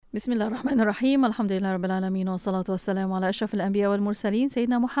Bismillahirrahmanirrahim. Alhamdulillahirrabbilalamin. Wassalatu wassalamu ala asyrafil anbiya wal mursalin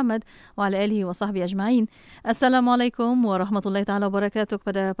Sayyidina Muhammad wa ala alihi wa sahbihi ajma'in. Assalamualaikum warahmatullahi ta'ala wabarakatuh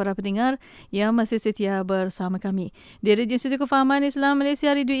kepada para pendengar yang masih setia bersama kami di Radio Studio Kefahaman Islam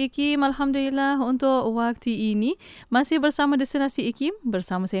Malaysia Radio IKIM. Alhamdulillah untuk waktu ini masih bersama Destinasi IKIM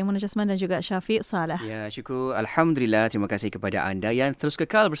bersama saya Mona Jasman dan juga Syafiq Salah. Ya, syukur. Alhamdulillah. Terima kasih kepada anda yang terus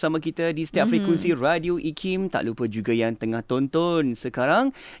kekal bersama kita di setiap frekuensi Radio IKIM. Tak lupa juga yang tengah tonton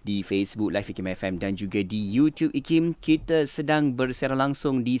sekarang di Facebook Live IKIM FM dan juga di YouTube IKIM. Kita sedang bersiaran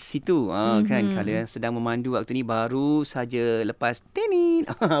langsung di situ. Kan, kalian sedang memandu waktu ni baru saja lepas tenin.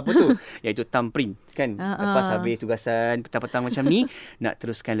 Apa tu? Iaitu thumbprint. Kan? Lepas habis tugasan petang-petang macam ni, nak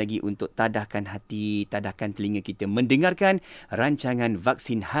teruskan lagi untuk tadahkan hati, tadahkan telinga kita mendengarkan rancangan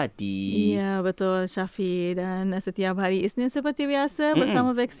Vaksin Hati. Ya, betul Syafiq. Dan setiap hari Isnin seperti biasa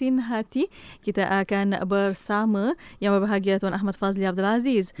bersama Vaksin Hati, kita akan bersama yang berbahagia Tuan Ahmad Fazli Abdul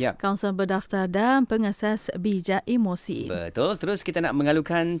Aziz, kaunselor berdaftar dan pengasas bijak emosi. Betul. Terus kita nak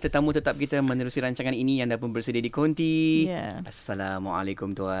mengalukan tetamu tetap kita menerusi rancangan ini yang dah pun bersedia di konti.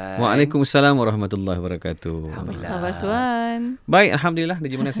 Assalamualaikum Tuan. Waalaikumsalam warahmatullahi wabarakatuh. Alhamdulillah. Khabar Tuan? Baik, Alhamdulillah.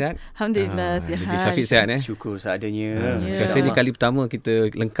 DJ Mona sihat? Alhamdulillah sihat. DJ Syafiq sihat Syukur seadanya. Saya rasa ni kali pertama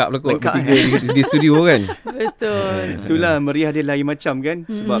kita lengkap lah kot bertiga di studio kan. Betul. Itulah meriah dia lain macam kan.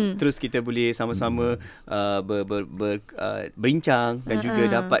 Sebab terus kita boleh sama-sama berbincang dan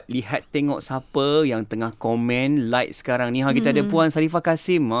juga dapat lihat tengok siapa yang tengah komen like sekarang ni. Kita ada Puan Sarifah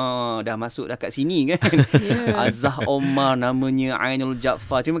Kasim. Dah masuk dah kat sini kan. Azah Omar namanya, Ainul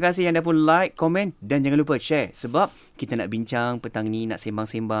Jaafar. Terima kasih yang dah pun like, komen dan jangan lupa share. Sebab kita nak bincang petang ni, nak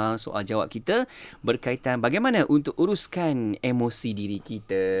sembang-sembang soal jawab kita berkaitan bagaimana untuk uruskan emosi diri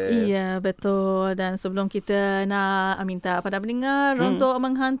kita. Iya, betul. Dan sebelum kita nak minta pada pendengar untuk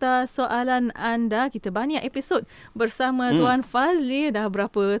menghantar soalan anda, kita banyak episod bersama Tuan Fazli. Dah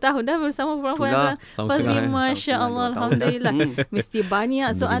berapa tahun dah bersama Tuan Fazli? Masya Allah, Alhamdulillah. Mesti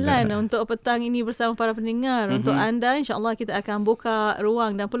banyak soalan untuk petang ini bersama para pendengar. Untuk anda, insyaAllah kita akan buka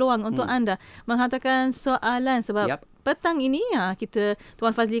ruang dan peluang untuk anda menghantarkan soalan. Sebab petang ini kita,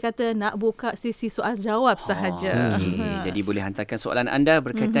 Tuan Fazli kata nak buka sisi soal jawab sahaja. Jadi boleh hantarkan soalan anda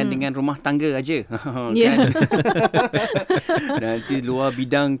berkaitan dengan rumah tangga aja. Kan? Nanti luar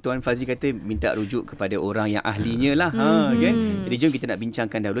bidang Tuan Fazli kata minta rujuk kepada orang yang ahlinya lah. Kan? Jadi jom kita nak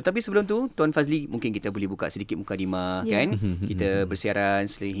bincangkan dahulu. Tapi sebelum tu Tuan Fazli, mungkin kita boleh buka sedikit mukadimah kan. Kita bersiaran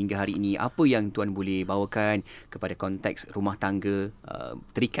sehingga hari ini. Apa yang Tuan boleh bawakan kepada konteks rumah tangga,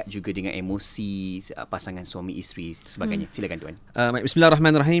 terikat juga dengan emosi pasangan suami isteri sebagainya. Silakan Tuan.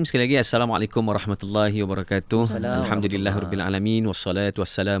 Bismillahirrahmanirrahim. Sekali lagi Assalamualaikum warahmatullahi wabarakatuh. Alhamdulillahirabbil alamin wassalatu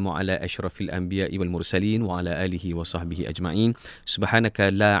wassalamu ala asyrafil anbiya'i wal mursalin wa ala alihi wa sahbihi ajma'in.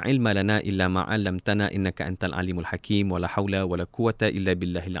 Subhanaka la ilma lana illa ma 'allamtana innaka antal alimul hakim wa la haula wa la quwwata illa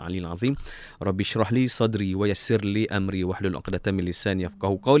billahil aliyil azim. Rabbi shrah li sadri wa yassir li amri wahlul 'uqdatam min lisani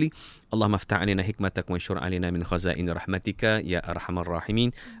yafqahu qawli. Allahumma aftah 'alaina hikmatak wa anshur 'alaina min khazain rahmatika ya arhamar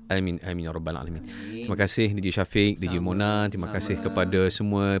rahimin. Amin amin ya rabbal alamin. Terima kasih DJ Syafiq, DJ Mona. Terima kasih kepada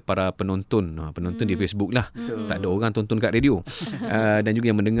semua para penonton di Facebook lah. Tak ada orang tonton kat radio. Dan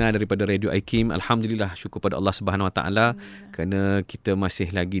juga yang mendengar daripada Radio IKIM. Alhamdulillah, syukur pada Allah Subhanahu Wa Taala kerana kita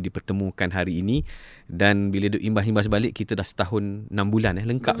masih lagi dipertemukan hari ini. Dan bila duk imbas-imbas balik, kita dah setahun 6 bulan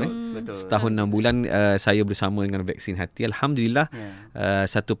lengkap. Betul. Setahun 6 bulan saya bersama dengan Vaksin Hati. Alhamdulillah,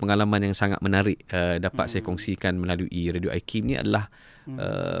 satu pengalaman yang sangat menarik dapat saya kongsikan melalui Radio IKIM ni adalah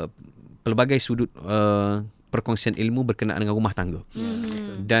pelbagai sudut perkongsian ilmu berkenaan dengan rumah tangga.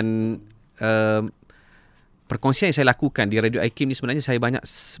 Dan perkongsian yang saya lakukan di Radio IKIM ni sebenarnya saya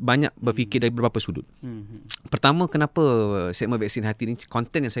banyak berfikir dari beberapa sudut. Pertama, kenapa segmen Vaksin Hati ni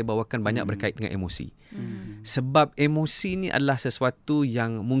konten yang saya bawakan banyak berkait dengan emosi. Sebab emosi ni adalah sesuatu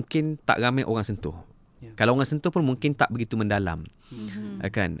yang mungkin tak ramai orang sentuh. Kalau orang sentuh pun mungkin tak begitu mendalam.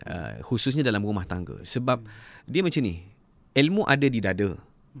 Kan, khususnya dalam rumah tangga. Sebab dia macam ni, ilmu ada di dada.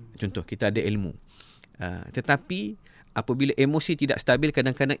 Contoh, kita ada ilmu. Tetapi apabila emosi tidak stabil,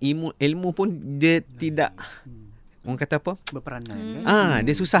 kadang-kadang ilmu pun dia tidak, orang kata apa? Berperanan.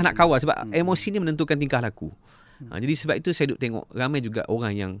 Dia susah nak kawal sebab emosi ni menentukan tingkah laku. Jadi sebab itu saya duk tengok ramai juga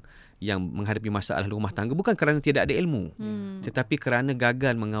orang yang menghadapi masalah rumah tangga bukan kerana tidak ada ilmu, tetapi kerana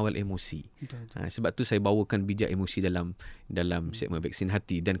gagal mengawal emosi. Sebab tu saya bawakan bijak emosi dalam segmen Vaksin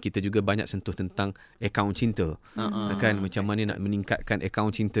Hati. Dan kita juga banyak sentuh tentang akaun cinta. Kan, macam mana nak meningkatkan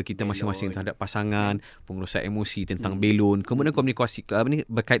akaun cinta kita masing-masing terhadap pasangan, pengurusan emosi, tentang belon, kemudian komunikasi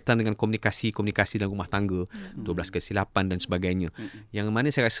berkaitan dengan komunikasi dalam rumah tangga, 12 kesilapan dan sebagainya. Yang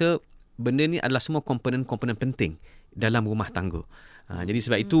mana saya rasa benda ni adalah semua komponen-komponen penting dalam rumah tangga. Jadi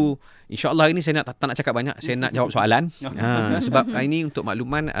sebab itu insya-Allah ini saya tak nak cakap banyak, saya nak jawab soalan. Sebab ini untuk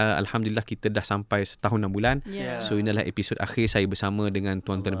makluman, alhamdulillah kita dah sampai setahun 6 bulan. So inilah episod akhir saya bersama dengan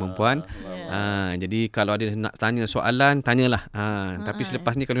tuan-tuan dan puan-puan. Jadi kalau ada nak tanya soalan, tanyalah. Tapi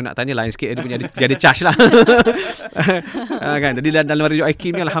selepas ni kalau nak tanya lain sikit, dia ada charge lah. Kan? Jadi dalam radio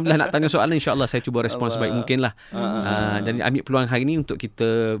IKIM ni alhamdulillah nak tanya soalan, insya-Allah saya cuba respon sebaik mungkin lah. Dan ambil peluang hari ni untuk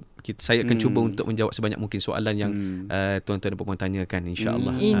saya akan cuba untuk menjawab sebanyak mungkin soalan yang tuan-tuan dan puan-puan tanyakan,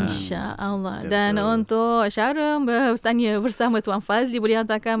 insya-Allah. InsyaAllah. Dan untuk cara bertanya bersama Tuan Fazli boleh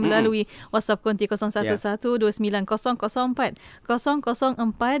hantarkan melalui WhatsApp konti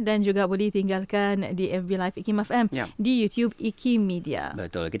 0112904004 dan juga boleh tinggalkan di FB Live IKIM FM, di YouTube IKIM Media.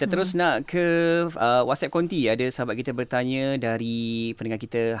 Betul. Kita terus nak ke WhatsApp konti. Ada sahabat kita bertanya, dari pendengar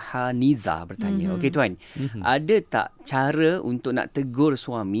kita Haniza bertanya. Okey tuan, ada tak cara untuk nak tegur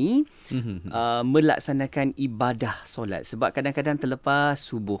suami melaksanakan ibadah solat? Sebab kadang-kadang terlepas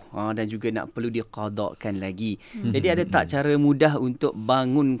subuh dan juga nak perlu diqadakkan lagi. Jadi ada tak cara mudah untuk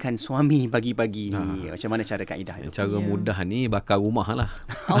bangunkan suami pagi-pagi ni? Macam mana cara kaedah itu? Cara mudah ni bakar rumah lah.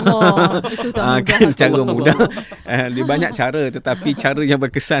 Allah, itu tak mudah. Kan cara mudah. Dia banyak cara, tetapi cara yang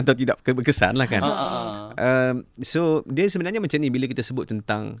berkesan atau tidak berkesan lah kan. So dia sebenarnya macam ni, bila kita sebut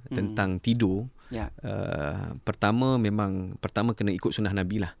tentang tidur, pertama kena ikut sunnah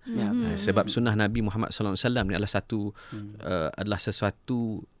Nabi lah. Sebab sunnah Nabi Muhammad sallallahu alaihi wasallam ni adalah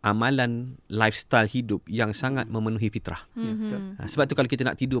sesuatu amalan lifestyle hidup yang sangat memenuhi fitrah. Sebab tu kalau kita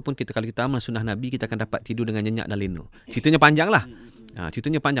nak tidur pun, kalau kita amal sunnah Nabi, kita akan dapat tidur dengan nyenyak dan lena. Ceritanya panjang lah.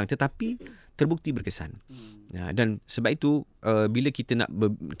 Ceritanya panjang tetapi terbukti berkesan. Dan sebab itu bila kita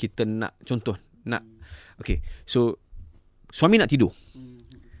nak contoh nak so suami nak tidur,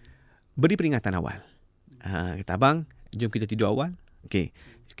 beri peringatan awal. Kata abang, jom kita tidur awal.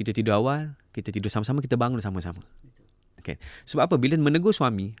 Kita tidur awal, kita tidur sama-sama, kita bangun sama-sama. Sebab apa? Bila menegur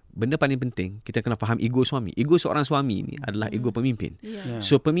suami, benda paling penting kita kena faham ego suami. Ego seorang suami ni adalah ego pemimpin.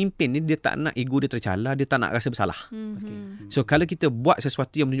 So pemimpin ni dia tak nak ego dia tercela, dia tak nak rasa bersalah. So kalau kita buat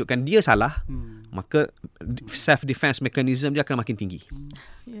sesuatu yang menunjukkan dia salah, maka self defense mechanism dia akan makin tinggi.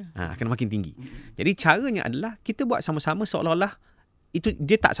 Akan makin tinggi. Jadi caranya adalah kita buat sama-sama seolah-olah itu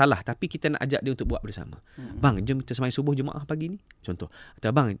dia tak salah, tapi kita nak ajak dia untuk buat bersama. Bang, jom kita sembahyang subuh jemaah pagi ni. Contoh, kata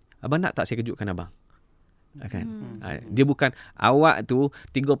abang nak tak saya kejutkan abang? Kan? Dia bukan awak tu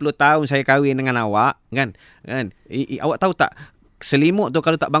 30 tahun saya kahwin dengan awak, kan? Awak tahu tak, selimut tu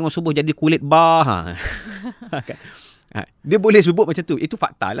kalau tak bangun subuh jadi kulit bah. Kan? Dia boleh sebut macam tu. Itu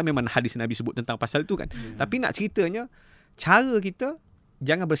fakta lah, memang hadis Nabi sebut tentang pasal tu kan. Tapi nak ceritanya, cara kita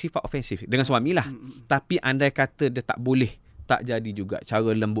jangan bersifat ofensif dengan suami lah. Tapi andai kata dia tak boleh, tak jadi juga,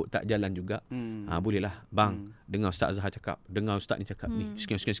 cara lembut tak jalan juga, bolehlah bang, dengar Ustaz Zahar cakap, dengar Ustaz ni cakap ni,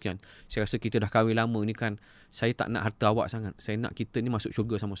 sekian. Saya rasa kita dah kahwin lama ni kan, saya tak nak harta awak sangat, saya nak kita ni masuk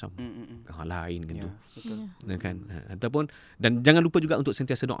syurga sama-sama. Lain kan tu. Kan? Ataupun, dan jangan lupa juga untuk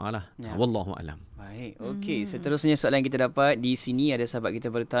sentiasa doa lah. Wallahu a'lam. Baik. Okey, seterusnya soalan yang kita dapat di sini, ada sahabat kita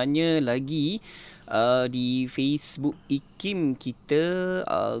bertanya lagi di Facebook IKIM kita.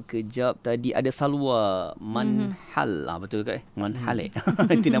 Kejap, tadi ada Salwa Manhal, betul ke? Manhal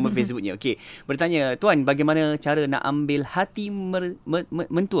itu nama Facebooknya. Okey, bertanya, tuan, bagaimana cara nak ambil hati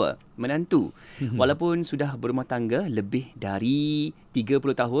menantu walaupun sudah berumah tangga lebih dari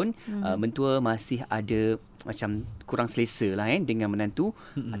 30 tahun, mentua masih ada macam kurang selesa lah dengan menantu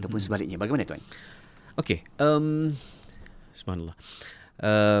ataupun sebaliknya. Bagaimana tuan? Okey, subhanallah.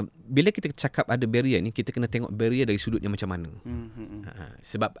 Bila kita cakap ada barrier ni, kita kena tengok barrier dari sudut yang macam mana.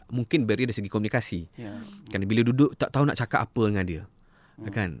 Sebab mungkin barrier dari segi komunikasi. Kan bila duduk tak tahu nak cakap apa dengan dia.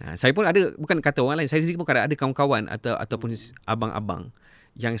 Kan? Saya pun ada, bukan kata orang lain, saya sendiri pun ada kawan-kawan ataupun abang-abang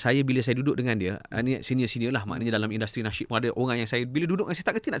yang saya, bila saya duduk dengan dia, ni senior-senior lah, maknanya dalam industri nasyid pun ada orang yang saya bila duduk dengan saya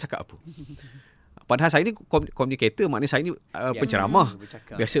tak kerti nak cakap apa. Padahal saya ni communicator, maknanya saya ni penceramah,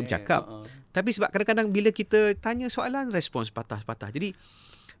 biasa bercakap. Tapi sebab kadang-kadang bila kita tanya soalan, respons patah-patah. Jadi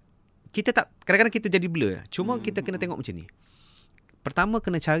kita tak, kadang-kadang kita jadi blur. Cuma kita kena tengok macam ni. Pertama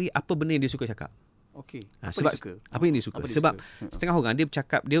kena cari apa benda yang dia suka cakap. Sebab apa yang dia suka. Sebab setengah orang dia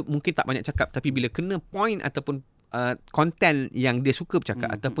bercakap, dia mungkin tak banyak cakap, tapi bila kena point ataupun konten yang dia suka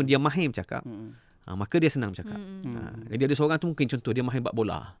bercakap ataupun dia mahir bercakap, maka dia senang bercakap. Jadi ada seorang tu mungkin contoh dia mahir buat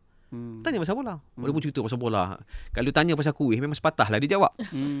bola. Tanya pasal bola, dia pun cerita pasal bola. Kalau tanya pasal kuih, memang sepatah lah dia jawab.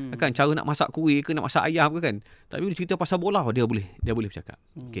 Kan, cara nak masak kuih ke, nak masak ayam ke kan. Tapi dia cerita pasal bola, dia boleh bercakap.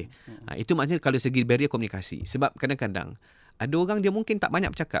 Itu maknanya kalau segi barrier komunikasi. Sebab kadang-kadang Ada orang dia mungkin tak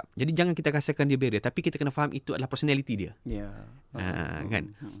banyak bercakap. Jadi jangan kita rasakan dia barrier. Tapi kita kena faham itu adalah personality dia.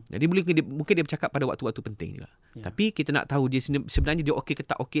 Kan? Jadi mungkin dia bercakap pada waktu-waktu penting juga. Tapi kita nak tahu dia sebenarnya dia okey ke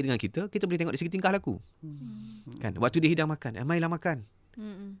tak okey dengan kita boleh tengok dari segi tingkah laku. Kan? Waktu dia hidang makan, mailah makan.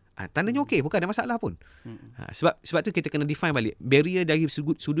 Tandanya okey, bukan ada masalah pun. Sebab tu kita kena define balik barrier dari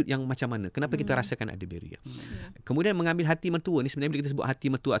sudut yang macam mana. Kenapa kita rasakan ada barrier. Kemudian mengambil hati mertua ni, sebenarnya bila kita sebut hati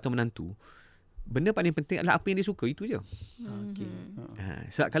mertua atau menantu, benda paling penting adalah apa yang dia suka, itu je.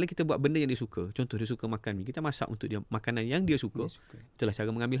 Sebab kalau kita buat benda yang dia suka, contoh dia suka makan mi, kita masak untuk dia makanan yang dia suka. Itulah cara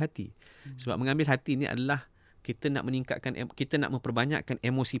mengambil hati. Sebab mengambil hati ni adalah kita nak meningkatkan, kita nak memperbanyakkan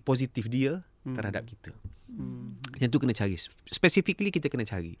emosi positif dia terhadap kita. Yang tu kena cari. Specifically kita kena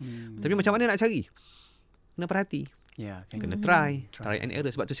cari. Tapi macam mana nak cari? Kena perhati. Kena try and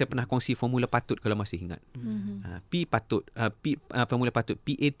error. Sebab tu saya pernah kongsi formula patut kalau masih ingat. P patut, formula patut,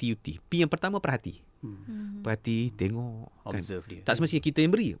 PATUT. P yang pertama perhati. Perhati, tengok, observe kan? dia. Tak semestinya kita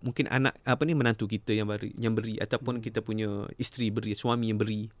yang beri. Mungkin anak menantu kita yang beri ataupun kita punya isteri beri, suami yang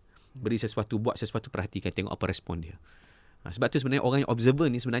beri sesuatu, buat sesuatu, perhatikan, tengok apa respon dia. Sebab tu sebenarnya orang yang observer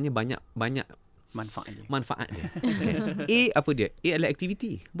ni sebenarnya banyak manfaat dia. Okay. A apa dia? A adalah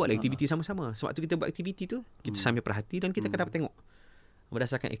aktiviti. Buatlah aktiviti sama-sama. Sebab tu kita buat aktiviti tu, kita sambil perhati dan kita akan dapat tengok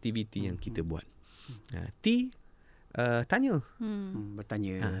berdasarkan aktiviti yang kita buat. T tanya.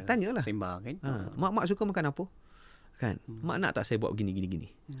 Bertanya. Tanyalah. Sembang kan. Mak suka makan apa? Kan? Mak nak tak saya buat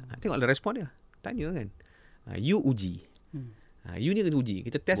begini. Tengoklah respon dia. Tanya kan. You uji. You ni kena uji.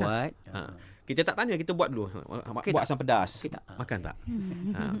 Kita test buat. Kita tak tanya, kita buat dulu. Buat asam pedas. Makan tak?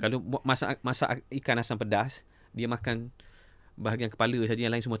 Kalau masak ikan asam pedas, dia makan bahagian kepala saja,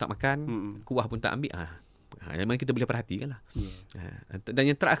 yang lain semua tak makan, kuah pun tak ambil. Memang kita boleh perhatikan lah.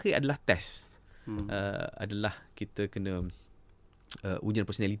 Dan yang terakhir adalah test. Adalah kita kena ujian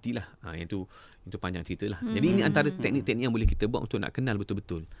personality lah. Yang itu panjang cerita lah. Jadi ini antara teknik-teknik yang boleh kita buat untuk nak kenal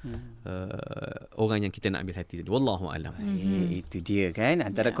betul-betul orang yang kita nak ambil hati. Wallahu a'lam. Itu dia kan,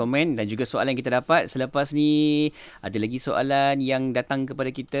 antara komen dan juga soalan yang kita dapat. Selepas ni ada lagi soalan yang datang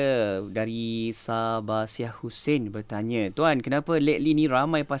kepada kita dari Sabasiah Hussein bertanya, Tuan, kenapa lately ni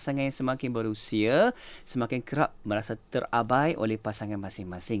ramai pasangan yang semakin berusia semakin kerap merasa terabai oleh pasangan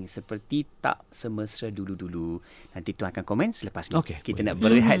masing-masing, seperti tak semesra dulu-dulu. Nanti Tuan akan komen selepas ni. Kita nak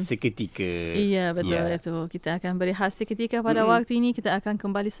berehat seketika. Ya, betul itu. Kita akan berehat seketika pada waktu ini. Kita akan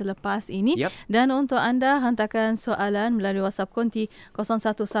kembali selepas ini. Dan untuk anda, hantarkan soalan melalui WhatsApp konti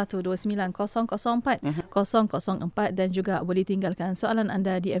 01129004 dan juga boleh tinggalkan soalan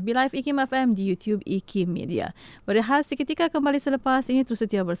anda di FB Live IKIM FM, di YouTube IKIM Media. Berehat seketika, kembali selepas ini. Terus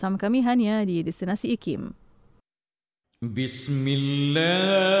setia bersama kami hanya di Destinasi IKIM.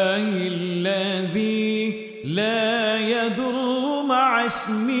 Bismillahilladzi la yadur ma'a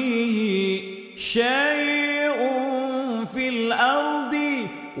ismihi syai'un fil ardi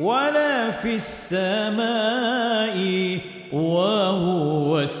wala fis samai wa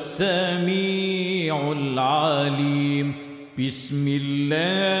huwas sami'ul alim.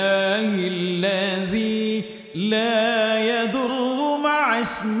 Bismillahilladzi la yadur ma'a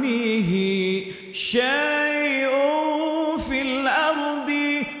ismihi syai'un fil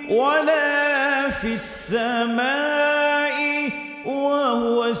ardi wala fis samai wa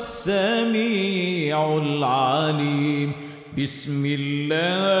huwas sami'ul alim.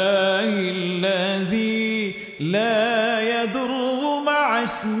 Bismillahilladzi la yadurru ma'a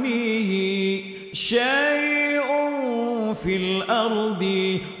ismihi syai'un fil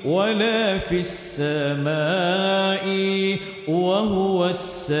ardi wala fis samai wa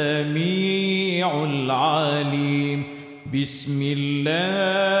huwas sami'ul alim.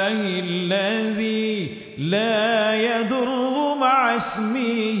 Bismillahilladzi la yadurru ma'a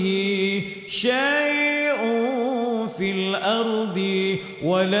ismihi syai'un fil ardi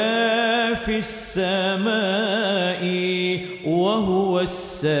wala fis samai wa huwas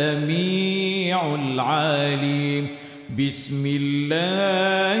sami'ul alim.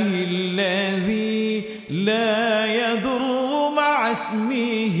 Bismillahilladzi la yadurru ma'a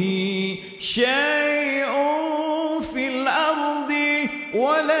ismihi syai'un fil ardi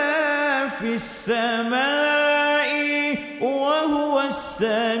wala fis samai wa huwas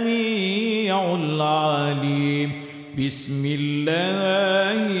sami'ul alim.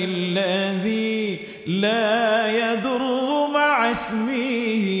 Bismillahilladzi la yadurru ma'a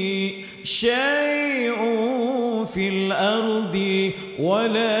ismihi syai'un fil ardi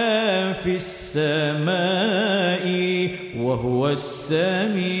wala fis samai wa huwas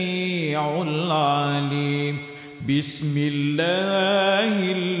sami'ul alim.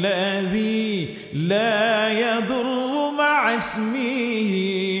 Bismillahilladzi la yadurru ma'a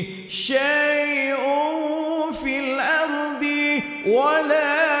ismihi syai'un fil ardi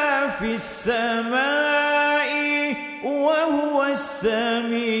السماء وهو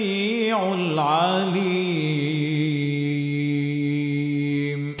السميع العليم.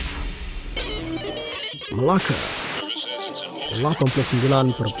 Melaka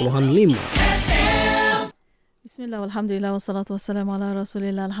 89.5. Bismillah, alhamdulillah, wassalatu wassalamu ala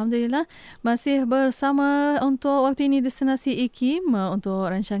rasulillah. Alhamdulillah, masih bersama untuk waktu ini destinasi IKIM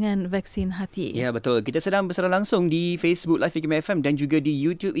untuk rancangan Vaksin Hati. Ya, betul. Kita sedang bersiaran langsung di Facebook Live IKIM FM dan juga di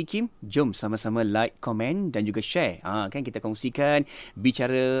YouTube IKIM. Jom sama-sama like, komen dan juga share. Kan kita kongsikan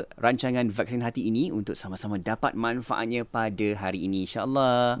bicara rancangan Vaksin Hati ini untuk sama-sama dapat manfaatnya pada hari ini,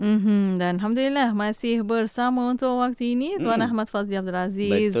 insya-Allah. Dan alhamdulillah masih bersama untuk waktu ini Tuan Ahmad Fazli Abdul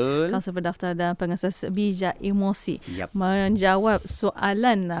Aziz, Kaunselor Berdaftar dan Pengasas Bijak Emosi, menjawab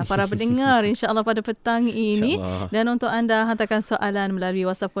soalan para pendengar insya-Allah pada petang ini. Dan untuk anda hantarkan soalan melalui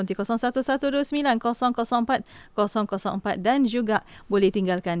WhatsApp konti 01129004 dan juga boleh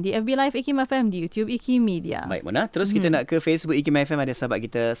tinggalkan di FB Live IKIM FM, di YouTube IKIM Media. Baik Mona, terus kita nak ke Facebook IKIM FM. Ada sahabat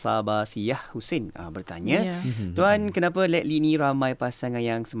kita Sabah Siyah Husin bertanya, Tuan, kenapa lately ni ramai pasangan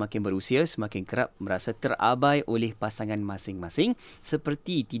yang semakin berusia semakin kerap merasa terabai oleh pasangan masing-masing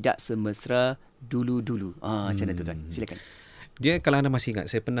seperti tidak semesra dulu-dulu. Macam mana tu Tuan? Silakan. Dia, kalau anda masih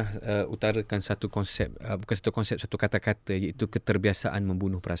ingat, saya pernah utarakan satu konsep, satu kata-kata, iaitu keterbiasaan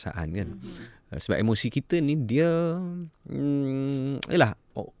membunuh perasaan kan. Sebab emosi kita ni dia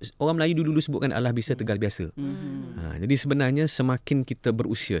orang Melayu dulu sebutkan Allah bisa tegal biasa. Jadi sebenarnya semakin kita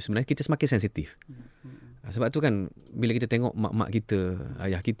berusia, sebenarnya kita semakin sensitif. Sebab tu kan bila kita tengok mak-mak kita,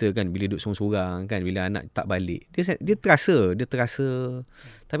 ayah kita kan, bila duduk sorang-sorang kan, bila anak tak balik, dia terasa.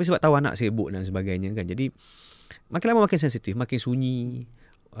 Tapi sebab tahu anak sibuk dan sebagainya kan, jadi makin lama makin sensitif, makin sunyi.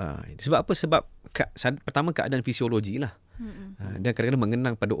 Sebab apa? Sebab pertama keadaan fisiologi lah. Dan kadang-kadang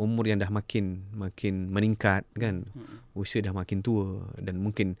mengenang pada umur yang dah makin meningkat kan, usia dah makin tua dan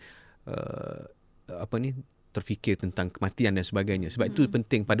mungkin terfikir tentang kematian dan sebagainya. Sebab itu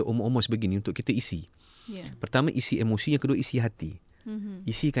penting pada umur-umur sebegini untuk kita isi. Pertama isi emosi, yang kedua isi hati.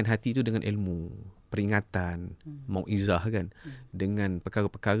 Isikan hati itu dengan ilmu, peringatan, mauizah kan, dengan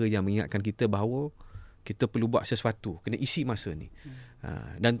perkara-perkara yang mengingatkan kita bahawa kita perlu buat sesuatu, kena isi masa ni.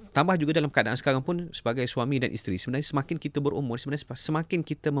 Dan tambah juga dalam keadaan sekarang pun sebagai suami dan isteri, sebenarnya semakin kita berumur, sebenarnya semakin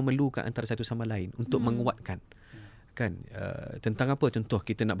kita memerlukan antara satu sama lain untuk menguatkan kan. Tentang apa? Contoh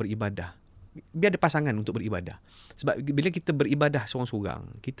kita nak beribadah, biar ada pasangan untuk beribadah. Sebab bila kita beribadah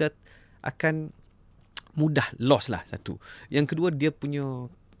seorang-seorang, kita akan mudah loss lah, satu. Yang kedua, dia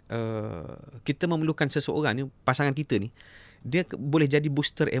punya kita memerlukan seseorang ni, pasangan kita ni, dia boleh jadi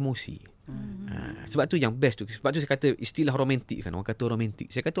booster emosi. Sebab tu yang best tu. Sebab tu saya kata istilah romantik kan, orang kata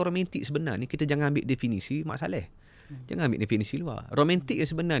romantik. Saya kata romantik sebenarnya kita jangan ambil definisi Mak Saleh. Jangan ambil definisi luar. Romantik yang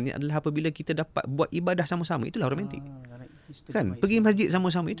sebenarnya adalah apabila kita dapat buat ibadah sama-sama, itulah romantik. Kan, pergi masjid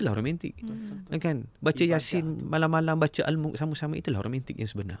sama-sama, itulah romantik. Kan, baca Yasin malam-malam, baca Al-Mulk sama-sama, itulah romantik yang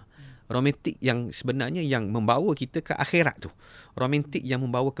sebenar. Romantik yang sebenarnya yang membawa kita ke akhirat tu. Romantik yang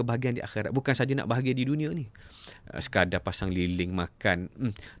membawa kebahagiaan di akhirat. Bukan saja nak bahagia di dunia ni. Sekadar pasang liling makan.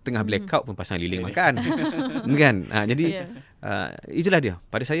 Tengah blackout pun pasang liling makan. Kan? Jadi itulah dia.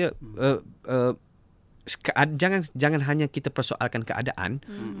 Pada saya jangan hanya kita persoalkan keadaan,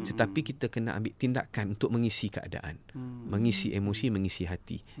 tetapi kita kena ambil tindakan untuk mengisi keadaan, mengisi emosi, mengisi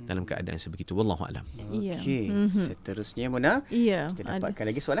hati dalam keadaan sebegitu. Wallahu alam. Okey. Seterusnya Mona, kita dapatkan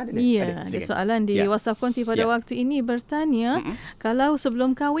lagi soalan. Ada soalan di WhatsApp konti pada waktu ini bertanya, kalau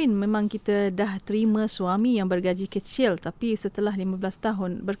sebelum kahwin memang kita dah terima suami yang bergaji kecil, tapi setelah 15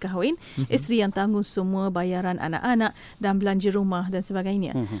 tahun berkahwin, isteri yang tanggung semua bayaran anak-anak dan belanja rumah dan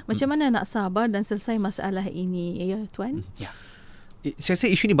sebagainya. Macam mana nak sabar dan selesai masalah ini, ya Tuan? Saya rasa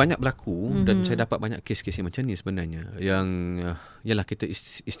isu ni banyak berlaku dan saya dapat banyak kes-kes yang macam ni sebenarnya, yang yalah kita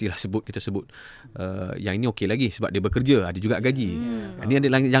kita sebut yang ini okey lagi sebab dia bekerja, ada juga gaji. Ini ada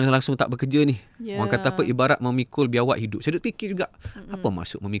yang langsung tak bekerja ni. Orang kata apa, ibarat memikul biawak hidup. Saya duk fikir juga, apa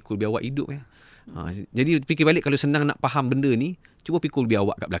maksud memikul biawak hidup ya? Jadi fikir balik, kalau senang nak faham benda ni, cuba pikul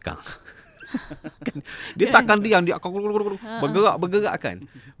biawak kat belakang. Kan? Dia takkan diam, dia akan bergerak kan.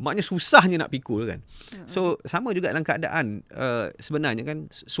 Maknanya susahnya nak pikul kan. So sama juga dalam keadaan sebenarnya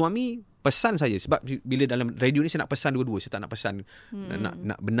kan, suami pesan saya, sebab bila dalam radio ni saya nak pesan dua-dua. Saya tak nak pesan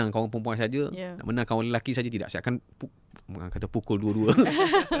nak benang kawan perempuan saja, nak benang kawan lelaki saja, tidak. Saya akan kata pukul dua-dua.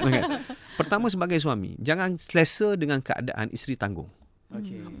 Kan? Pertama, sebagai suami, jangan selesa dengan keadaan isteri tanggung.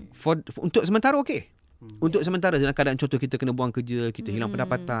 Untuk sementara okey. Untuk sementara dalam keadaan contoh kita kena buang kerja, kita hilang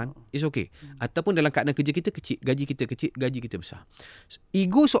pendapatan, it's okay. Ataupun dalam keadaan kerja kita kecil, gaji kita kecil, gaji kita besar.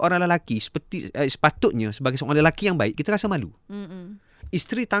 Ego seorang lelaki sepatutnya sebagai seorang lelaki yang baik, kita rasa malu.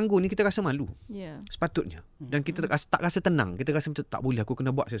 isteri tangguh ni kita rasa malu. Ya. Sepatutnya. Dan kita tak rasa tenang. Kita rasa macam tak boleh, aku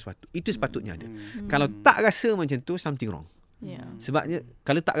kena buat sesuatu. Itu sepatutnya ada. Kalau tak rasa macam tu, something wrong. Ya. Sebabnya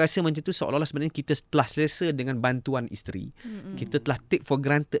kalau tak rasa macam tu, seolah-olah sebenarnya kita telah selesa dengan bantuan isteri. Kita telah take for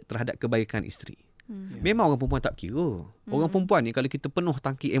granted terhadap kebaikan isteri. Memang orang perempuan tak kira. Orang perempuan ni kalau kita penuh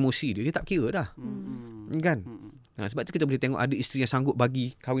tangki emosi dia tak kira dah. Kan? Sebab tu kita boleh tengok ada isteri yang sanggup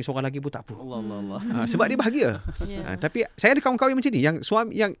bagi kahwin seorang lagi pun tak apa. Allah. Sebab dia bahagia. Tapi saya ada kawan-kawan macam ni, yang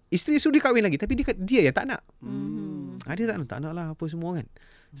suami, yang isteri suruh dia kahwin lagi tapi dia yang tak nak. Dia tak nak lah apa semua kan.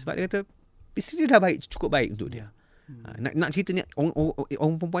 Sebab dia kata isteri dia dah baik, cukup baik untuk dia. Nak ceritanya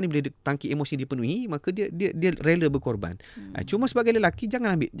orang perempuan ni bila tangki emosi dipenuhi, maka dia rela berkorban. Cuma sebagai lelaki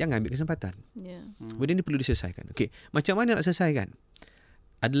jangan ambil kesempatan. Benda ni perlu diselesaikan. Okey, macam mana nak selesaikan?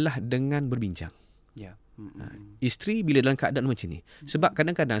 Adalah dengan berbincang. Isteri bila dalam keadaan macam ni, sebab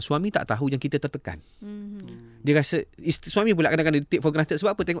kadang-kadang suami tak tahu yang kita tertekan. Dia rasa suami pula kadang-kadang take for granted.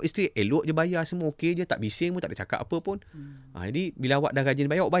 Sebab apa? Tengok isteri elok je, bayar semua okey je, tak bising pun, tak ada cakap apa pun. Jadi bila awak dah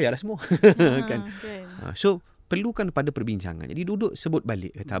rajin bayar, awak bayarlah semua. Kan? So perlukan pada perbincangan. Jadi duduk sebut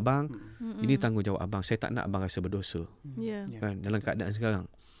balik, kata abang, ini tanggungjawab abang, saya tak nak abang rasa berdosa. Kan, dalam keadaan sekarang.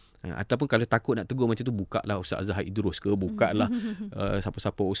 Ataupun kalau takut nak tegur macam tu, bukalah Ustaz Zahid Idrus ke, bukalah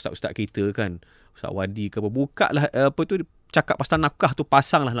siapa-siapa ustaz-ustaz kita kan, Ustaz Wadi ke, bukalah apa tu, cakap pasal nafkah tu,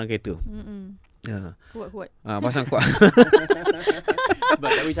 pasanglah dalam kereta. Kuat-kuat. Pasang kuat. Sebab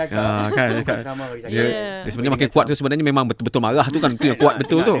tak boleh cakap. Kan. Dia sebenarnya makin kuat tu sebenarnya memang betul-betul marah tu kan. Itu yang kuat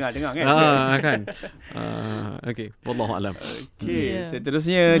betul tu. Dengar kan. Okey, wallahu alam. Okey,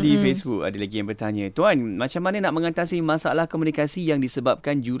 seterusnya di Facebook ada lagi yang bertanya, Tuan, macam mana nak mengatasi masalah komunikasi yang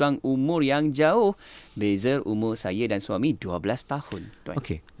disebabkan jurang umur yang jauh? Beza umur saya dan suami 12 tahun, Tuan.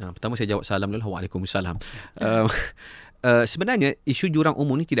 Okey, pertama saya jawab salam dulu. Waalaikumsalam. Sebenarnya isu jurang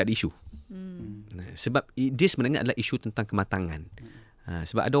umur ni tidak ada isu. Sebab dia sebenarnya adalah isu tentang kematangan.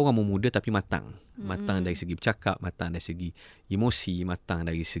 Sebab ada orang muda tapi matang. Matang dari segi bercakap, matang dari segi emosi, matang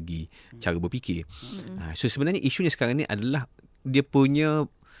dari segi cara berfikir. So sebenarnya isunya sekarang ni adalah dia punya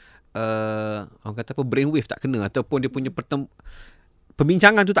orang kata apa, brainwave tak kena, ataupun dia punya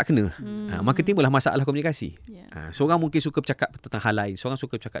perbincangan tu tak kena. Maka timbullah masalah komunikasi. Seorang mungkin suka bercakap tentang hal lain, seorang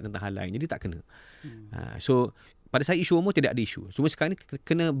suka bercakap tentang hal lain, jadi tak kena. So pada saya isu umur tidak ada isu. Cuma sekarang ni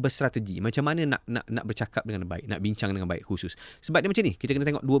kena berstrategi. Macam mana nak bercakap dengan baik, nak bincang dengan baik khusus. Sebab dia macam ni, kita kena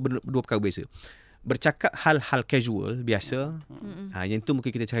tengok dua perkara berbeza. Bercakap hal-hal casual biasa, yang tu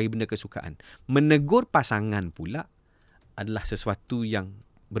mungkin kita cari benda kesukaan. Menegur pasangan pula adalah sesuatu yang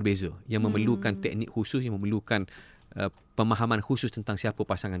berbeza, yang memerlukan teknik khusus, yang memerlukan pemahaman khusus tentang siapa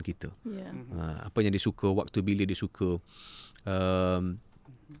pasangan kita. Apa yang dia suka, waktu bila dia suka.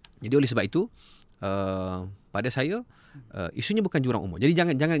 Jadi oleh sebab itu, pada saya isunya bukan jurang umur. Jadi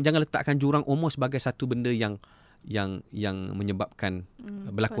jangan letakkan jurang umur sebagai satu benda yang menyebabkan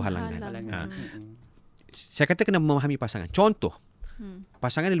berlaku halangan. Saya kata kena memahami pasangan. Contoh,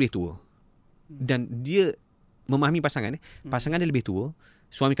 pasangan dia lebih tua dan dia memahami pasangan dia lebih tua.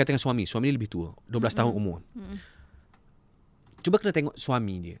 Suami katakan suami dia lebih tua, 12 tahun umur. Cuba kena tengok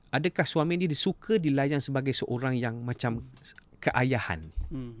suami dia. Adakah suami dia suka dilayan sebagai seorang yang macam keayahan?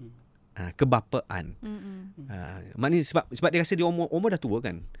 Kebapaan. Maknanya sebab dia rasa dia umur dah tua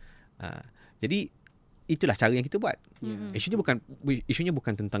kan. Jadi itulah cara yang kita buat. Isunya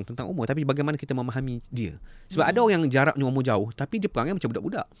bukan tentang umur, tapi bagaimana kita memahami dia. Sebab ada orang yang jaraknya umur jauh tapi dia perangai macam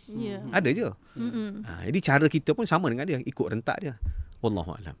budak-budak. Ada je. Jadi cara kita pun sama dengan dia, ikut rentak dia.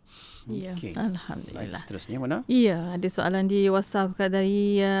 Wallahu a'lam. Ya, alhamdulillah. Seterusnya mana? Ya, ada soalan di WhatsApp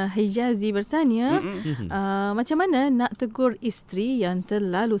dari Hijazi bertanya, macam mana nak tegur isteri yang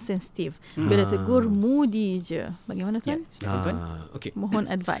terlalu sensitif? Bila tegur moody je. Bagaimana tuan? Tuan? Okey. Mohon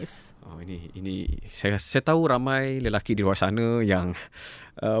advice. Ini saya tahu ramai lelaki di luar sana yang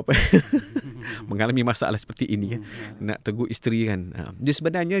mengalami masalah seperti ini kan. Nak tegur isteri kan. Dia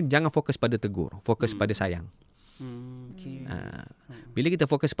sebenarnya jangan fokus pada tegur, fokus pada sayang. Bila kita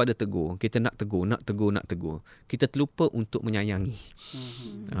fokus pada tegur, kita nak tegur, kita terlupa untuk menyayangi.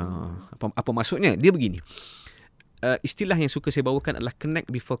 Apa maksudnya? Dia begini. Istilah yang suka saya bawakan adalah connect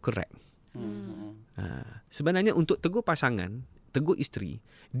before correct. Sebenarnya untuk tegur pasangan, tegur isteri,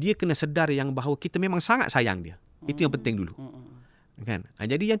 dia kena sedar yang bahawa kita memang sangat sayang dia. Itu yang penting dulu. Kan?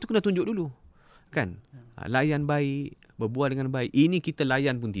 Jadi yang tu kena tunjuk dulu. Kan? Layan baik, berbual dengan baik. Ini kita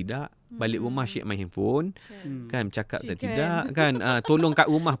layan pun tidak. Balik rumah asyik main handphone. Kan? Cakap tidak. Kan? Tolong kat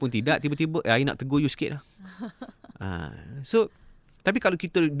rumah pun tidak. Tiba-tiba, I nak tegur you sikit lah. So, tapi kalau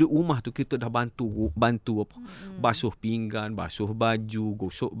kita duduk rumah tu, kita dah bantu apa? Basuh pinggan, basuh baju,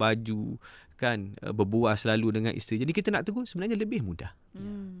 gosok baju. Kan? Berbual selalu dengan isteri. Jadi kita nak tegur sebenarnya lebih mudah.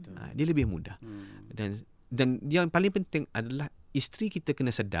 Dia lebih mudah. Dan yang paling penting adalah isteri kita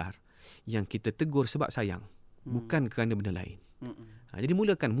kena sedar yang kita tegur sebab sayang, bukan kerana benda lain. Jadi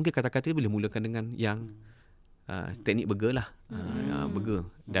mulakan, mungkin kata-kata boleh mulakan dengan yang teknik burger lah. Burger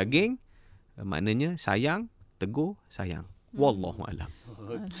daging, maknanya sayang, tegur, sayang. Wallahu alam.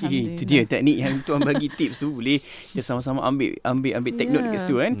 Okey, itu dia teknik yang tuan bagi tips tu. Boleh kita sama-sama ambil take note dekat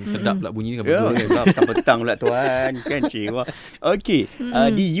situ kan. Sedap pula bunyi kan. Petang pula tuan kan cewa. Okey,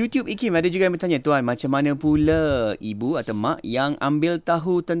 di YouTube IKIM ada juga yang bertanya, tuan, macam mana pula ibu atau mak yang ambil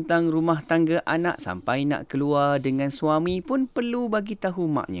tahu tentang rumah tangga anak sampai nak keluar dengan suami pun perlu bagi tahu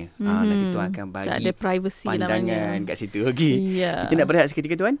maknya. Nanti tuan akan bagi tak ada privacy pandangan kat situ. Okey. Kita nak berehat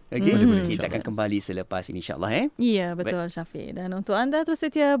seketika tuan. Okey. Kita akan kembali selepas ini insya-Allah Ya, betul Syafiq. Dan untuk anda terus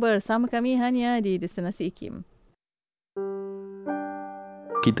setia bersama kami hanya di Destinasi IKIM.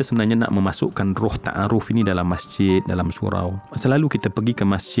 Kita sebenarnya nak memasukkan roh ta'aruf ini dalam masjid, dalam surau. Selalu kita pergi ke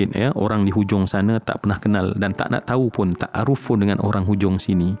masjid, orang di hujung sana tak pernah kenal dan tak nak tahu pun ta'aruf pun dengan orang hujung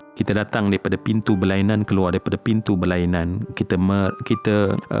sini. Kita datang daripada pintu berlainan, keluar daripada pintu berlainan. Kita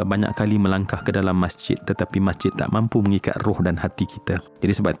banyak kali melangkah ke dalam masjid, tetapi masjid tak mampu mengikat roh dan hati kita.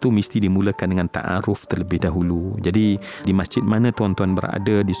 Jadi sebab tu mesti dimulakan dengan ta'aruf terlebih dahulu. Jadi di masjid mana tuan-tuan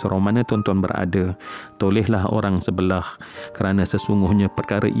berada, di surau mana tuan-tuan berada, tolehlah orang sebelah, kerana sesungguhnya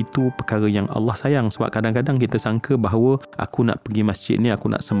perkara itu perkara yang Allah sayang. Sebab kadang-kadang kita sangka bahawa aku nak pergi masjid ni, aku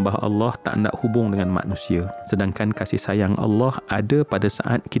nak sembah Allah, tak nak hubung dengan manusia. Sedangkan kasih sayang Allah ada pada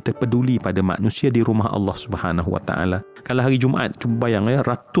saat kita peduli pada manusia di rumah Allah Subhanahu Wa Taala. Kalau hari Jumaat, cuba bayang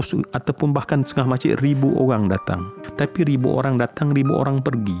ratus ataupun bahkan setengah masjid 1000 orang datang. Tapi 1000 orang datang, 1000 orang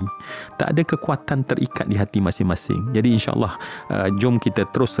pergi. Tak ada kekuatan terikat di hati masing-masing. Jadi insya-Allah jom kita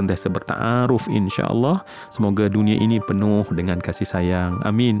terus sentiasa bertaaruf insya-Allah. Semoga dunia ini penuh dengan kasih sayang.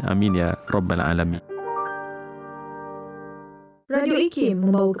 Amin, amin ya Rabbal Alamin. Radio IKIM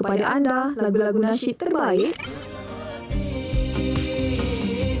membawa kepada anda lagu-lagu nasyid terbaik.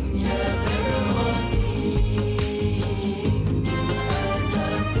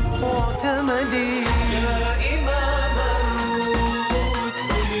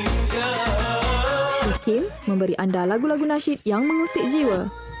 IKIM memberi anda lagu-lagu nasyid yang mengusik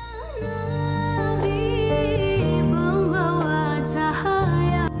jiwa.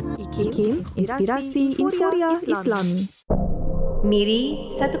 IKIM, inspirasi Inforia Islami.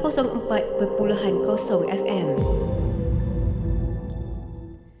 Miri 104.0 FM.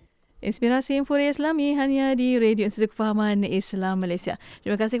 Inspirasi Inforia Islami hanya di Radio Institut Kefahaman Islam Malaysia.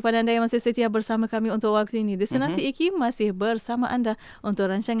 Terima kasih kepada anda yang masih setia bersama kami untuk waktu ini. Destinasi IKIM masih bersama anda untuk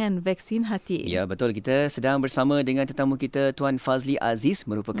rancangan Vaksin Hati. Ya, betul. Kita sedang bersama dengan tetamu kita Tuan Fazli Aziz,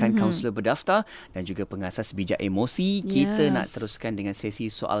 merupakan kaunselor berdaftar dan juga pengasas bijak emosi. Kita nak teruskan dengan sesi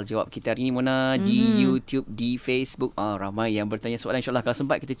soal jawab kita hari ini, Mona, di YouTube, di Facebook. Ramai yang bertanya soalan. InsyaAllah kalau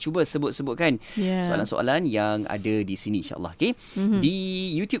sempat kita cuba sebut-sebutkan soalan-soalan yang ada di sini, insyaAllah. Okay? Di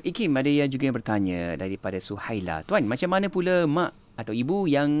YouTube IKIM ada yang juga yang bertanya daripada Suhaila. Tuan, macam mana pula mak atau ibu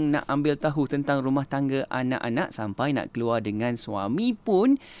yang nak ambil tahu tentang rumah tangga anak-anak sampai nak keluar dengan suami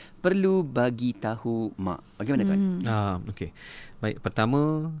pun perlu bagi tahu mak? Bagaimana tuan? Okey. Baik,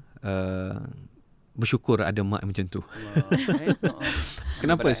 pertama bersyukur ada mak macam tu.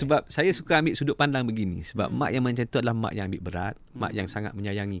 Kenapa? Sebab saya suka ambil sudut pandang begini. Sebab mak yang macam tu adalah mak yang ambil berat, mak yang sangat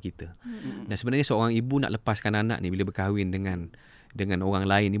menyayangi kita. Dan sebenarnya seorang ibu nak lepaskan anak ni bila berkahwin dengan orang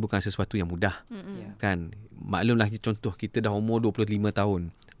lain ni bukan sesuatu yang mudah. Kan? Maklumlah, contoh kita dah umur 25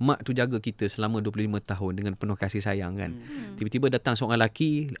 tahun. Mak tu jaga kita selama 25 tahun dengan penuh kasih sayang kan. Tiba-tiba datang seorang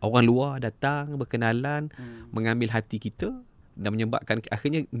lelaki, orang luar datang, berkenalan, mengambil hati kita dan menyebabkan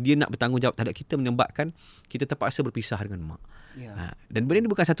akhirnya dia nak bertanggungjawab terhadap kita, menyebabkan kita terpaksa berpisah dengan mak. Dan benda ni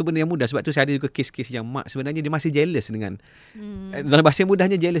bukan satu benda yang mudah. Sebab tu saya ada juga kes-kes yang mak sebenarnya dia masih jealous dengan dalam bahasa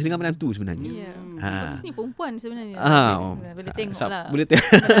mudahnya jealous dengan menantu sebenarnya. Khusus ni perempuan sebenarnya. Boleh tengok lah. Boleh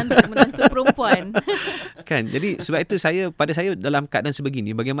menantu perempuan. Kan? Jadi sebab itu pada saya dalam keadaan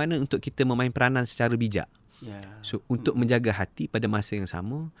sebegini, bagaimana untuk kita memain peranan secara bijak. So, untuk menjaga hati pada masa yang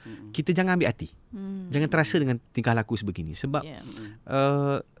sama, kita jangan ambil hati. Jangan terasa dengan tingkah laku sebegini. Sebab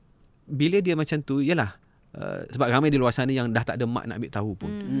bila dia macam tu, yalah, sebab ramai di luar sana yang dah tak ada mak nak ambil tahu pun.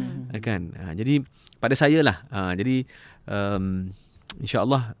 Kan? Jadi pada saya lah. Jadi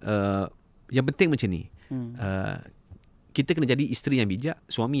insya-Allah yang penting macam ni. Kita kena jadi isteri yang bijak,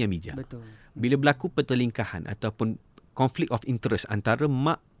 suami yang bijak. Betul. Bila berlaku pertelingkahan ataupun conflict of interest antara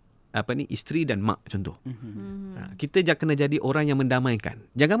mak, isteri dan mak contoh. Kita kena jadi orang yang mendamaikan.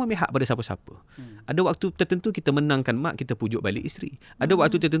 Jangan memihak pada siapa-siapa. Ada waktu tertentu kita menangkan mak, kita pujuk balik isteri. Ada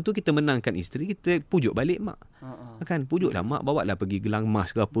waktu tertentu kita menangkan isteri, kita pujuk balik mak. Kan? Pujuklah mak, bawalah pergi gelang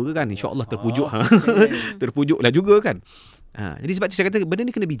emas ke apa ke kan. InsyaAllah terpujuk. Terpujuklah juga kan. Jadi sebab tu saya kata benda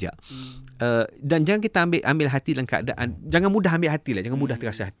ni kena bijak. dan jangan kita ambil hati dalam keadaan, jangan mudah ambil hati lah, jangan mudah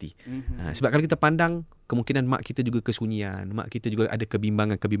terasa hati. Sebab kalau kita pandang, kemungkinan mak kita juga kesunyian, mak kita juga ada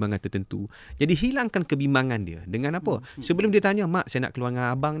kebimbangan tertentu. Jadi hilangkan kebimbangan dia dengan apa? Sebelum dia tanya, mak saya nak keluar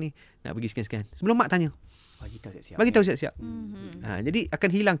dengan abang ni, nak pergi sekian-sekian. Sebelum mak tanya, bagi tahu siap-siap. Jadi akan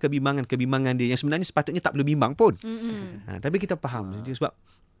hilang kebimbangan dia yang sebenarnya sepatutnya tak perlu bimbang pun. Tapi kita faham. Jadi sebab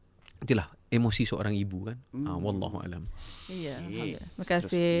itulah emosi seorang ibu kan. Wallahu alam. Ya, terima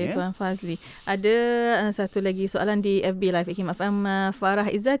kasih Tuan Fazli. Ada satu lagi soalan di FB Live IKIM FM.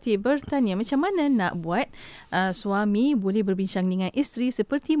 Farah Izzati bertanya, macam mana nak buat suami boleh berbincang dengan isteri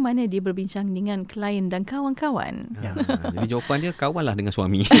seperti mana dia berbincang dengan klien dan kawan-kawan? Jadi jawapan dia, kawanlah dengan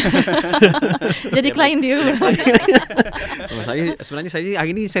suami. Jadi klien dia. Sebenarnya saya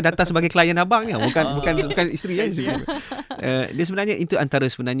hari ni saya datang sebagai klien abang ni, bukan isteri kan. Dia sebenarnya itu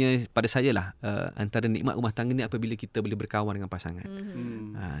antara sebenarnya pada saya lah, antara nikmat rumah tangga ni apabila kita boleh berkawan dengan pasangan.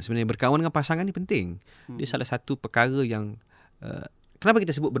 Sebenarnya berkawan dengan pasangan ni penting. Dia salah satu perkara yang kenapa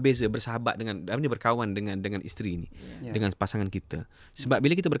kita sebut berbeza bersahabat dengan berkawan dengan isteri ni, dengan pasangan kita. Sebab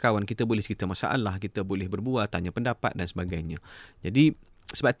bila kita berkawan, kita boleh cerita masalah, kita boleh berbual, tanya pendapat dan sebagainya. Jadi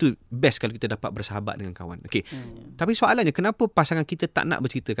sebab tu best kalau kita dapat bersahabat dengan kawan. Okey. Tapi soalannya, kenapa pasangan kita tak nak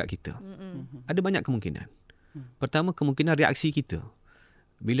bercerita kat kita? Ada banyak kemungkinan. Pertama, kemungkinan reaksi kita.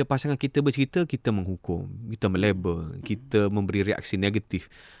 Bila pasangan kita bercerita, kita menghukum, kita melabel, kita memberi reaksi negatif.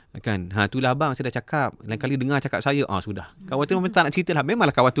 Kan? Itulah abang, saya dah cakap. Lain kali dengar cakap saya, sudah. Kawan tu memang tak nak cerita lah.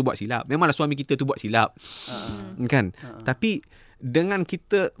 Memanglah kawan tu buat silap. Memanglah suami kita tu buat silap. Kan? Tapi dengan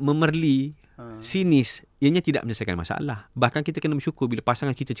kita memerli, sinis, ianya tidak menyelesaikan masalah. Bahkan kita kena bersyukur bila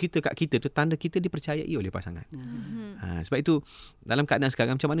pasangan kita cerita kat kita tu, tanda kita dipercayai oleh pasangan. Sebab itu, dalam keadaan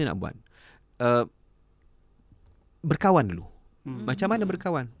sekarang, macam mana nak buat? Berkawan dulu. Macam mana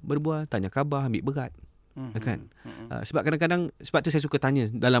berkawan? Berbual, tanya khabar, ambil berat. Kan? Sebab kadang-kadang, sebab tu saya suka tanya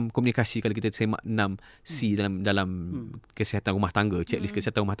dalam komunikasi, kalau kita semak 6C dalam kesihatan rumah tangga, checklist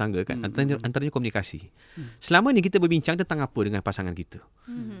kesihatan rumah tangga kan, antaranya komunikasi. Selama ni kita berbincang tentang apa dengan pasangan kita?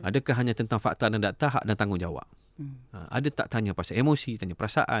 Adakah hanya tentang fakta dan data, hak dan tanggungjawab? Ada tak tanya pasal emosi, tanya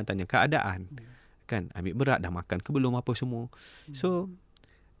perasaan, tanya keadaan? Kan? Ambil berat, dah makan ke belum, apa semua. So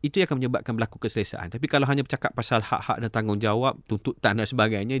itu yang akan menyebabkan berlaku keselesaan. Tapi kalau hanya bercakap pasal hak-hak dan tanggungjawab, tuntutan dan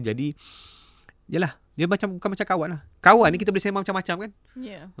sebagainya, jadi yalah, dia bukan macam kawan lah. Kawan ni kita boleh sembang macam-macam kan.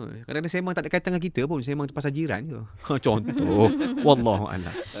 Kadang-kadang sembang tak ada kaitan dengan kita pun, sembang pasal jiran je. Contoh. Wallahu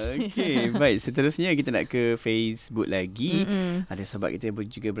a'lam. Okey, baik. Seterusnya kita nak ke Facebook lagi. Ada sahabat kita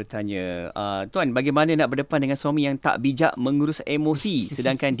juga bertanya, Tuan, bagaimana nak berdepan dengan suami yang tak bijak mengurus emosi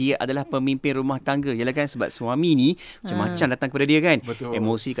sedangkan dia adalah pemimpin rumah tangga? Yalah kan, sebab suami ni macam-macam datang kepada dia kan. Betul.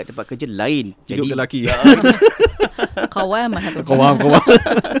 Emosi kat tempat kerja lain. Hidup jadi lelaki. Kawam.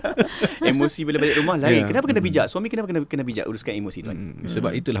 Emosi bila balik rumah lain. Kenapa kena bijak? Suami kenapa kena bijak uruskan emosi, Tuan?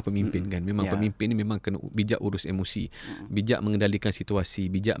 Sebab itulah pemimpin kan. Memang pemimpin ni memang kena bijak urus emosi, bijak mengendalikan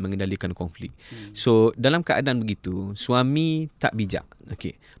situasi, bijak mengendalikan konflik. So dalam keadaan begitu, suami tak bijak.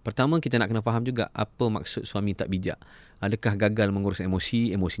 Okey. Pertama kita nak kena faham juga apa maksud suami tak bijak. Adakah gagal mengurus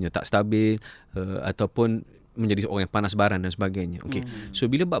emosi, emosinya tak stabil, ataupun menjadi orang yang panas baran dan sebagainya. Okey. So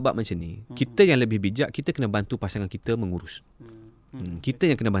bila bab-bab macam ni, kita yang lebih bijak, kita kena bantu pasangan kita mengurus.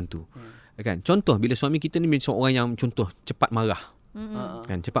 Kita yang kena bantu. Kan? Contoh, bila suami kita ni menjadi seorang yang contoh cepat marah.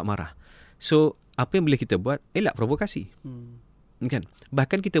 Kan? Cepat marah. So, apa yang boleh kita buat? Elak provokasi. Kan?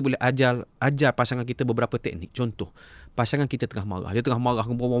 Bahkan kita boleh ajar pasangan kita beberapa teknik. Contoh, pasangan kita tengah marah. Dia tengah marah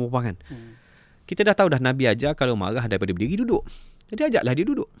kan? Kita dah tahu dah Nabi ajar kalau marah daripada berdiri duduk. Jadi ajaklah dia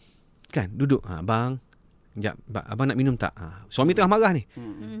duduk. Kan? Duduk. Abang, sekejap, abang nak minum tak? Suami tengah marah ni.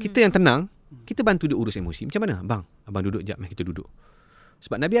 Kita yang tenang, kita bantu dia urus emosi. Macam mana? Abang duduk sekejap, kita duduk.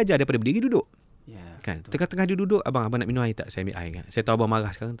 Sebab Nabi ajar daripada berdiri duduk. Kan? Tengah-tengah dia duduk, abang nak minum air tak? Saya ambil air kan. Saya tahu abang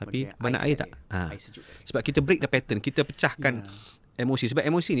marah sekarang, tapi abang nak air tak? Air sejuk. Sebab kita break the pattern, kita pecahkan emosi. Sebab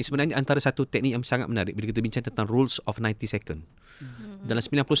emosi ni sebenarnya antara satu teknik yang sangat menarik bila kita bincang tentang rules of 90 second. Dalam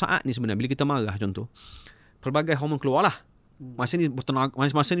 90 saat ni sebenarnya, bila kita marah contoh, pelbagai hormon keluar lah. Masa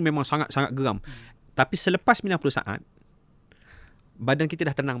ni memang sangat-sangat geram. Tapi selepas 90 saat, badan kita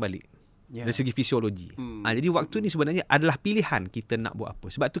dah tenang balik. Dari segi fisiologi. Jadi waktu ni sebenarnya adalah pilihan kita nak buat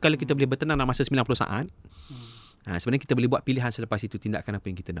apa. Sebab tu kalau kita boleh bertenang dalam masa 90 saat, sebenarnya kita boleh buat pilihan selepas itu, tindakan apa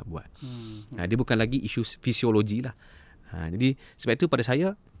yang kita nak buat. Dia bukan lagi isu fisiologi lah. Jadi sebab itu pada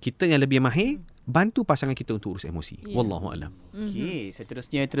saya, kita yang lebih mahir bantu pasangan kita untuk urus emosi. Wallahu alam. Okey,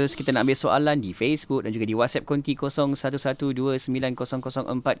 seterusnya terus kita nak ambil soalan di Facebook dan juga di WhatsApp konti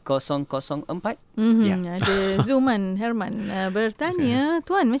 011290040004. Ya. Ada Zuman Herman bertanya,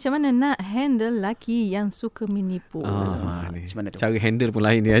 Tuan macam mana nak handle lelaki yang suka menipu? Macam mana tu? Cara handle pun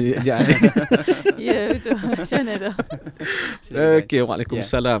lain dia. Ya, betul. Macam mana tu? Okey,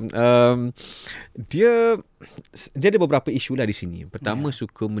 waalaikumsalam. Dia ada beberapa isu lah di sini. Pertama,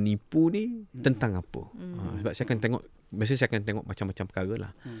 suka menipu ni tentang apa? Sebab saya akan tengok, biasanya saya akan tengok macam-macam perkara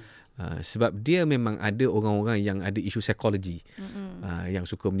lah. Sebab dia memang ada orang-orang yang ada isu psikologi yang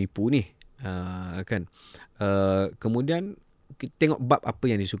suka menipu ni. Kan? Kemudian kita tengok bab apa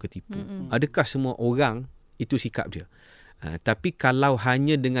yang dia suka tipu. Adakah semua orang itu sikap dia? Tapi kalau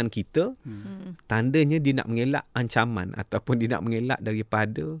hanya dengan kita, tandanya dia nak mengelak ancaman ataupun dia nak mengelak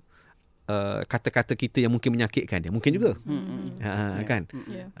daripada kata-kata kita yang mungkin menyakitkan dia. Mungkin juga. Kan?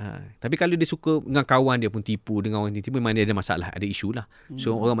 Tapi kalau dia suka dengan kawan dia pun tipu, dengan orang tipu, memang dia ada masalah, ada isu lah.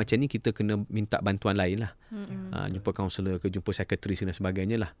 So orang macam ni kita kena minta bantuan lain lah. Jumpa kaunselor ke, jumpa psikiatris dan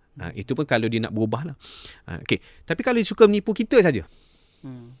sebagainya lah. Itu pun kalau dia nak berubah lah. Okay. Tapi kalau dia suka menipu kita saja.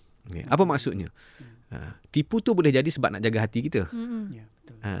 Apa maksudnya? Tipu tu boleh jadi sebab nak jaga hati kita.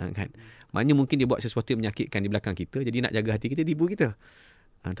 Kan? Maknanya mungkin dia buat sesuatu yang menyakitkan di belakang kita, jadi nak jaga hati kita, tipu kita.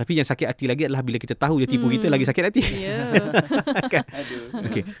 Tapi yang sakit hati lagi adalah bila kita tahu dia tipu kita, lagi sakit hati. Kan?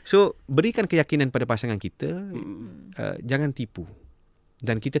 Okay. So berikan keyakinan pada pasangan kita, jangan tipu.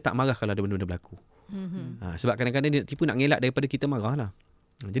 Dan kita tak marah kalau ada benda-benda berlaku. Sebab kadang-kadang dia tipu nak ngelak daripada kita marah lah.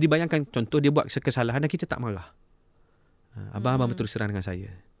 Jadi bayangkan contoh dia buat kesalahan dan kita tak marah. Abang berterus terang dengan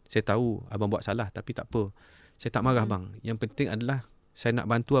saya. Saya tahu abang buat salah, tapi tak apa. Saya tak marah bang. Yang penting adalah saya nak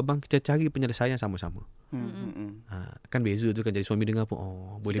bantu abang, kita cari penyelesaian sama-sama. Kan beza tu kan, jadi suami dengar pun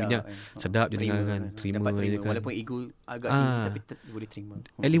boleh punya sedap je dengar kan, terima je kan. Walaupun ego agak tinggi tapi boleh terima.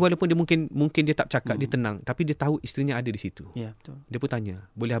 Walaupun dia mungkin dia tak cakap, dia tenang, tapi dia tahu isterinya ada di situ. Ya, betul. Dia pun tanya,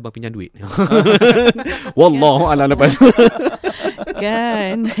 boleh abang pinjam duit? Wallahu a'lam lepas tu.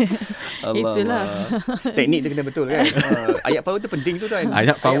 Kan. Itulah. Teknik dia kena betul kan. Ayat power tu penting tu kan.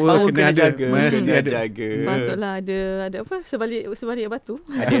 Ayat power kena jaga. Mesti kena ada. Jaga. Patutlah ada apa sebalik batu.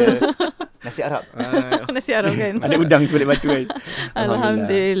 Ada nasi Arab. Nasi Arab kan. Ada udang sebalik batu kan.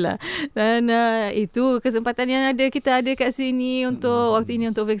 Alhamdulillah. Dan itu kesempatan yang kita ada kat sini untuk waktu ini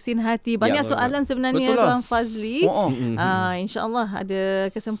untuk Vaksin Hati. Banyak soalan sebenarnya Tuan Fazli. InsyaAllah ada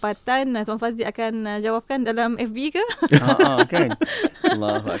kesempatan Tuan Fazli akan jawabkan dalam FB ke? Kan.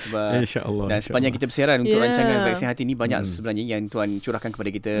 Allahu Akbar. InsyaAllah. Dan sepanjang kita bersiaran untuk rancangan Vaksin Hati ni, banyak sebenarnya yang Tuan curahkan kepada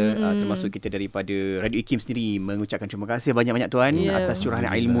kita, termasuk kita daripada Radio IKIM sendiri mengucapkan terima kasih banyak-banyak Tuan atas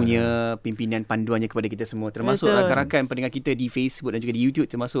curahan ilmunya, pimpinan panduannya kepada kita semua, termasuk rakan-rakan pendengar kita di Facebook dan juga di YouTube,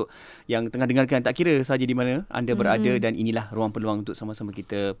 termasuk yang tengah dengarkan, tak kira sahaja di mana anda berada. Dan inilah ruang peluang untuk sama-sama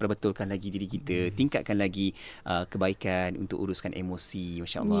kita perbetulkan lagi diri kita, tingkatkan lagi kebaikan untuk uruskan emosi.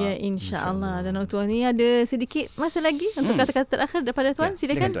 Masya-Allah. Ya, insya-Allah. Dan Tuan ni ada sedikit masa lagi untuk kata-kata terakhir daripada Tuan.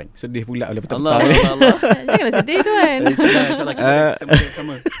 Silakan. Tuan. Sedih pula oleh Allah. Janganlah sedih Tuan. InsyaAllah kita ketemu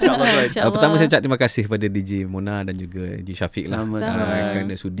bersama. InsyaAllah Tuan. Pertama saya ucap terima kasih kepada DJ Mona dan juga DJ Syafiq lah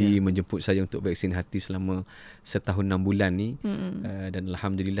kerana sudi menjemput saya untuk Vaksin Hati selama 1 tahun 6 bulan ni. Dan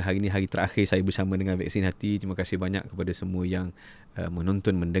Alhamdulillah hari ni hari terakhir saya bersama dengan Vaksin Hati. Terima kasih banyak kepada semua yang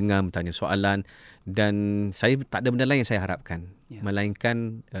menonton, mendengar, bertanya soalan. Dan saya tak ada benda lain yang saya harapkan,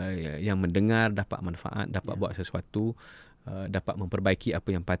 melainkan yang mendengar dapat manfaat, dapat buat sesuatu, dapat memperbaiki apa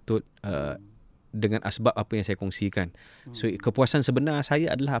yang patut dengan asbab apa yang saya kongsikan. So kepuasan sebenar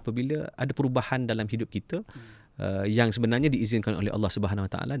saya adalah apabila ada perubahan dalam hidup kita yang sebenarnya diizinkan oleh Allah Subhanahu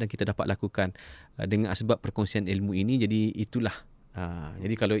Wa Taala dan kita dapat lakukan dengan asbab perkongsian ilmu ini. Jadi itulah.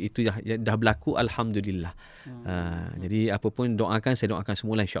 Jadi kalau itu dah berlaku, alhamdulillah. Jadi apapun doakan, saya doakan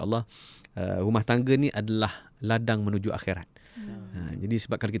semula insya-Allah. Rumah tangga ni adalah ladang menuju akhirat. Jadi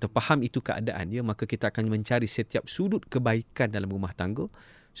sebab kalau kita faham itu keadaan dia, maka kita akan mencari setiap sudut kebaikan dalam rumah tangga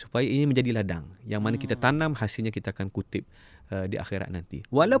supaya ini menjadi ladang yang mana kita tanam, hasilnya kita akan kutip di akhirat nanti.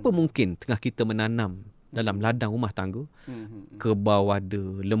 Walaupun mungkin tengah kita menanam dalam ladang rumah tangga, kerbau ada,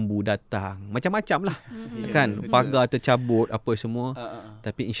 lembu datang, macam-macam lah. Kan, pagar tercabut, apa semua.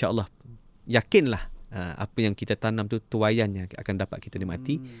 Tapi insya-Allah yakinlah apa yang kita tanam tu tuaiannya akan dapat kita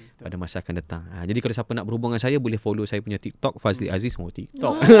nikmati pada masa akan datang. Jadi kalau siapa nak berhubung dengan saya, boleh follow saya punya TikTok Fazli Aziz.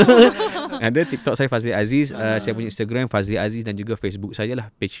 TikTok. Ada TikTok saya Fazli Aziz, saya punya Instagram Fazli Aziz, dan juga Facebook saya lah,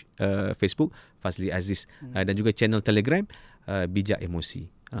 page Facebook Fazli Aziz, dan juga channel Telegram Bijak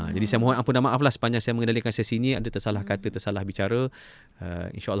Emosi. Jadi saya mohon ampun dan maaf lah sepanjang saya mengendalikan sesi ini ada tersalah kata, tersalah bicara.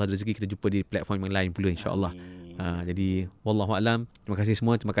 InsyaAllah rezeki kita jumpa di platform yang lain pula insyaAllah. Jadi wallahualam. Terima kasih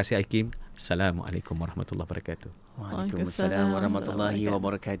semua. Terima kasih IKIM. Assalamualaikum warahmatullahi wabarakatuh. Waalaikumsalam warahmatullahi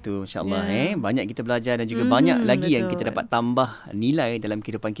wabarakatuh. InsyaAllah banyak kita belajar dan juga banyak lagi yang kita dapat tambah nilai dalam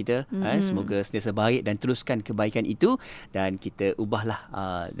kehidupan kita. Semoga sentiasa baik dan teruskan kebaikan itu, dan kita ubahlah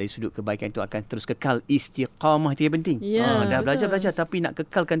dari sudut kebaikan itu akan terus kekal. Istiqamah itu yang penting. Dah belajar tapi nak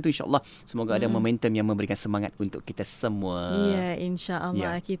kekalkan tu insyaAllah. Semoga ada momentum yang memberikan semangat untuk kita semua. Ya,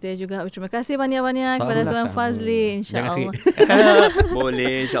 insyaAllah. Kita juga berterima kasih banyak-banyak kepada Tuan Fazli, insyaAllah.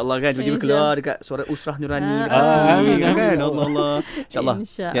 Boleh insyaAllah kan. Tiba-tiba keluar dekat suara Usrah Nurani dekat sini kan. Allah. InsyaAllah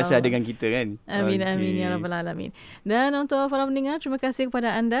sentiasa ada dengan kita kan. Amin ya rabbal alamin. Dan untuk para pendengar, terima kasih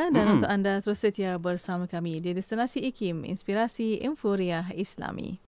kepada anda, dan untuk anda terus setia bersama kami di Destinasi IKIM, Inspirasi Inforia Islami.